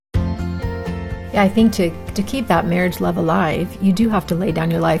Yeah, I think to keep that marriage love alive, you do have to lay down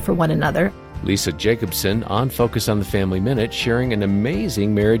your life for one another. Lisa Jacobson on Focus on the Family Minute, sharing an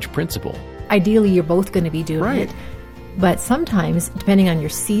amazing marriage principle. Ideally, you're both going to be doing Right. it. But sometimes, depending on your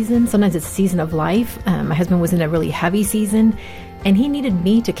season, sometimes it's a season of life. My husband was in a really heavy season, and he needed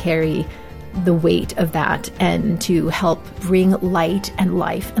me to carry the weight of that and to help bring light and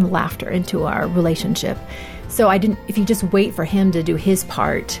life and laughter into our relationship. So if you just wait for him to do his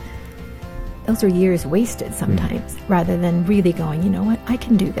part, those are years wasted sometimes, rather than really going, you know what, I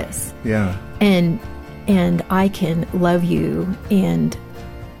can do this. Yeah. And I can love you and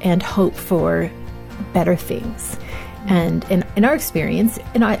hope for better things. And in our experience,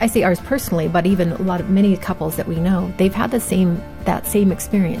 and I say ours personally, but even many couples that we know, they've had that same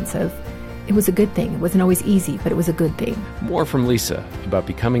experience of, it was a good thing. It wasn't always easy, but it was a good thing. More from Lisa about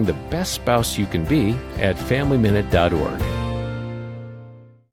becoming the best spouse you can be at FamilyMinute.org.